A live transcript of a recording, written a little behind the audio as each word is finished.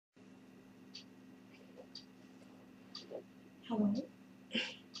Hello.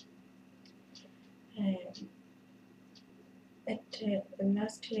 Uh, at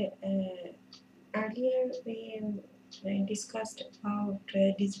last earlier we discussed about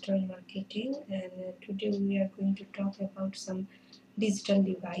digital marketing, and today we are going to talk about some digital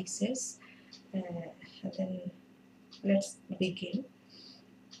devices. Then let's begin.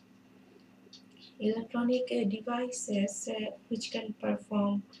 Electronic devices which can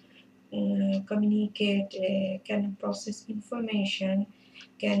perform, communicate, can process information,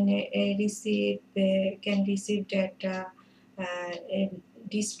 can receive data,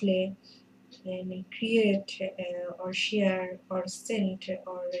 display, and create or share or send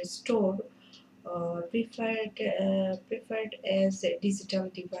or store, preferred as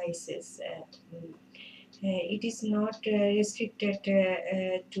digital devices. It is not restricted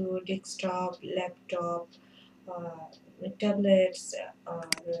to desktop, laptop, tablets, or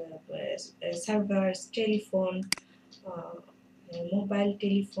servers, telephone, mobile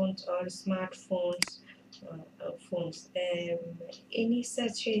telephones or smartphones, phones. Any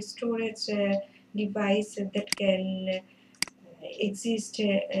such storage device that can exist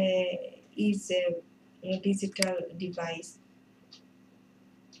is a digital device.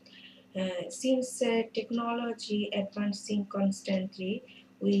 Since technology advancing constantly,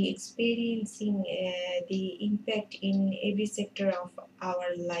 we experiencing the impact in every sector of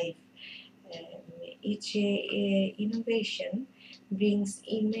our life. Each innovation brings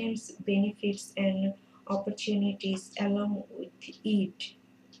immense benefits and opportunities along with it.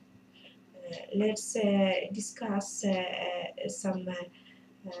 Let's discuss some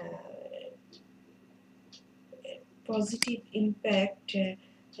positive impact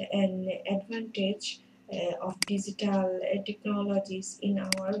and advantage of digital technologies in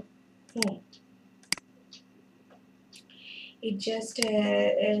our home. It just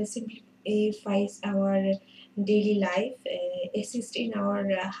simplifies our daily life, assists in our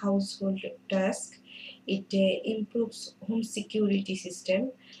household task. It improves home security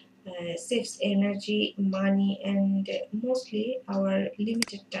system, saves energy, money, and mostly our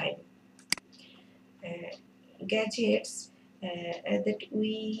limited time. Uh, Gadgets that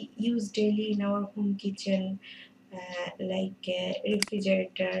we use daily in our home kitchen, like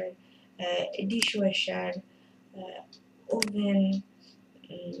refrigerator, dishwasher, oven,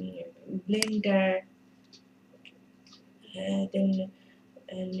 blender, then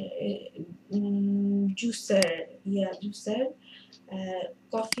juicer,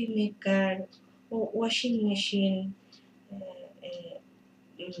 coffee maker, washing machine,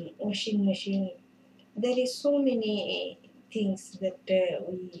 washing machine. There is so many things that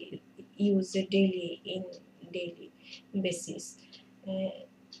we use daily basis. Uh,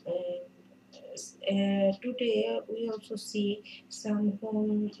 uh, Today we also see some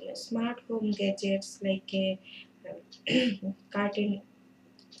smart home gadgets like a curtain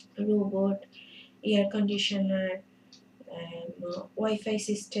robot, air conditioner, Wi-Fi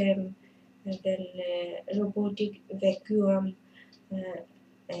system, and then robotic vacuum,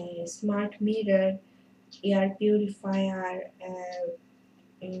 smart mirror, air purifier,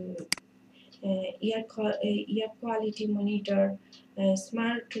 um, air quality monitor,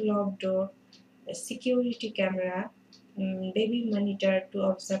 smart lock door, security camera, baby monitor to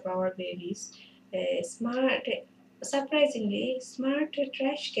observe our babies, smart, surprisingly, smart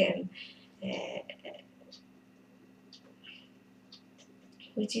trash can, uh,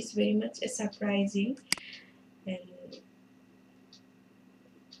 which is very much surprising. And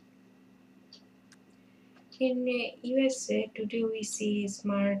in USA today, we see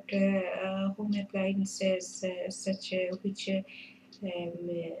smart home appliances which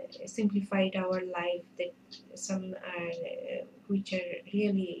simplified our life. That some are which are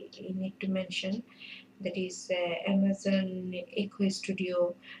really need to mention. That is Amazon Echo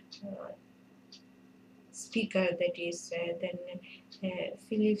Studio speaker. That is then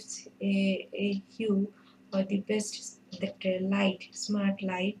Philips Hue, or the best that light, smart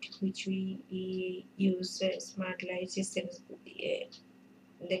light, which we use. Smart lights is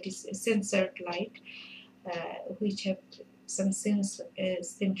that is censored light, which have some sensor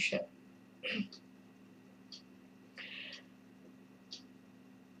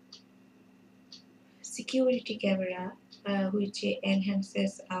security camera, which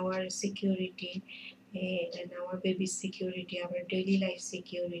enhances our security, and our baby's security, our daily life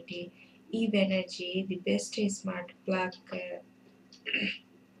security. Eve Energy, the best smart plug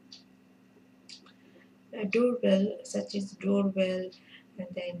doorbell, such as doorbell, and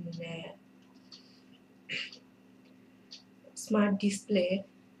then smart display,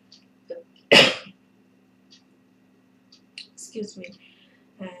 excuse me,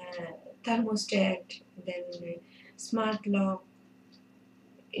 thermostat, then smart lock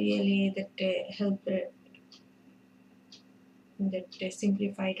really that helped that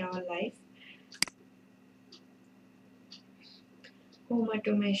simplified our life. Home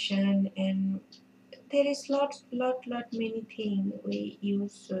automation, and there is lot many thing we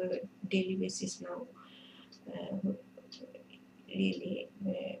use daily basis now. Really,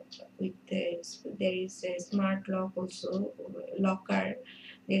 with there is a smart lock also, locker.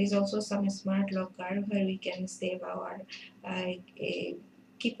 There is also some smart locker where we can save our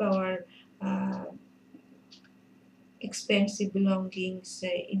keep our uh, expensive belongings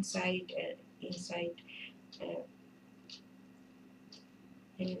inside uh,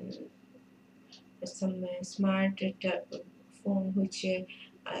 and some smart phone which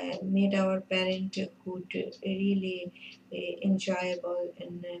made our parenthood really enjoyable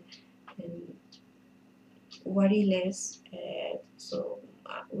and worry less. So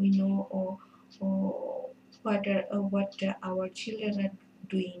we know what our children are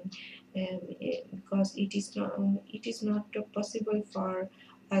doing, because it is not possible for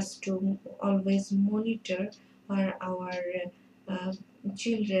us to always monitor our uh,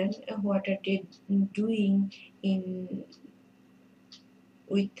 children what are they doing in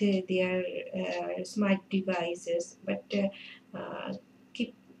with their smart devices, but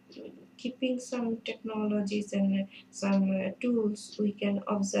keep keeping some technologies and some tools we can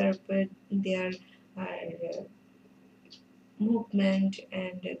observe their movement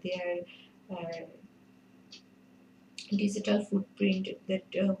and their uh, digital footprint, that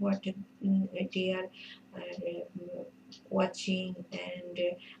what they are watching and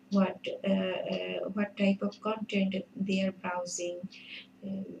what type of content they are browsing,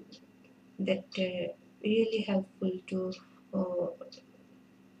 um, that really helpful to uh,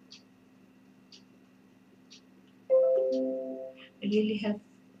 really help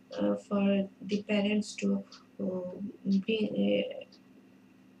for the parents to bring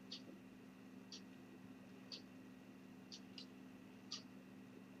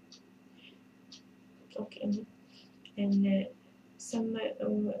okay, and some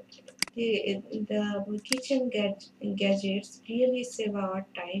the kitchen gadgets really save our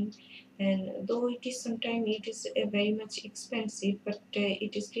time, and though it is sometimes it is very much expensive, but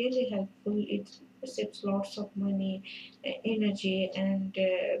it is really helpful. It saves lots of money, energy, and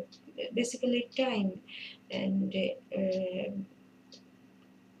basically time, and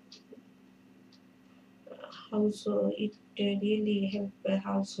household it really help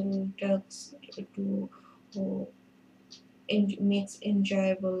householders to uh, makes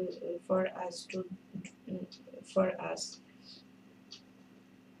enjoyable for us to for us.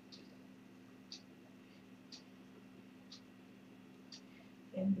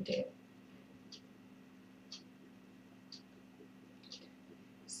 And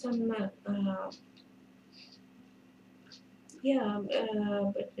some yeah,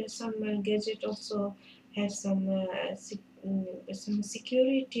 but some gadget also have some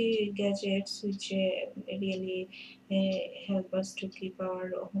security gadgets which really help us to keep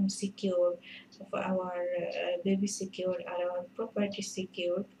our home secure, for our baby secure, our property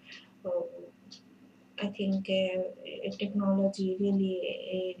secure. Uh, I think technology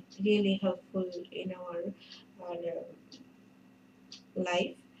really helpful in our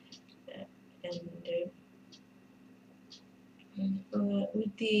life, and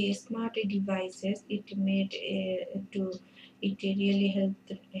with the smart devices, it made to it really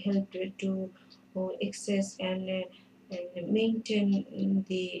helped to access and maintain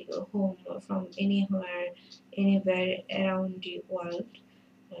the home from anywhere around the world.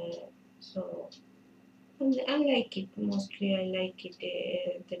 So I like it mostly. I like it.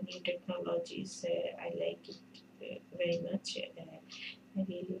 The new technologies. I like it very much. I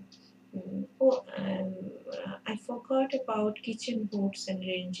really. I forgot about kitchen hoods and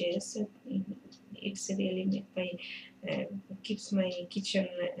ranges. It's really uh, keeps my kitchen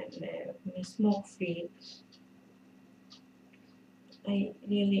smoke free. I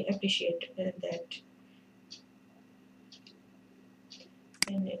really appreciate that.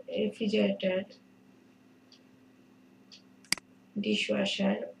 And refrigerator,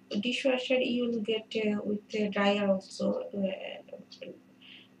 dishwasher you'll get with the dryer also.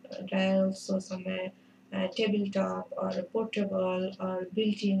 Dryer also some tabletop or a portable or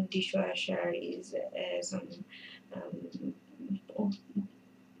built-in dishwasher is some um,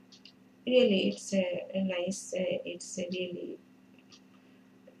 really it's a nice it's a really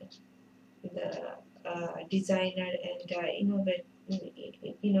the designer and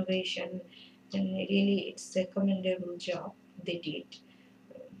innovation, and really it's a commendable job they did.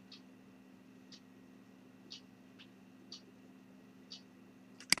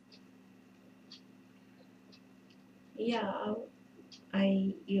 Yeah,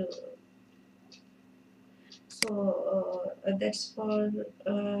 I you so that's for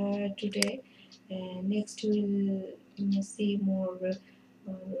today. Next we'll see more.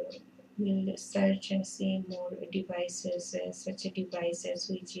 We'll search and see more devices, such a devices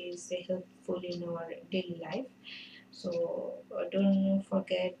which is helpful in our daily life. So don't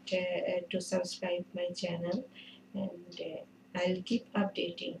forget to subscribe my channel, and I'll keep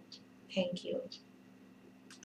updating. Thank you.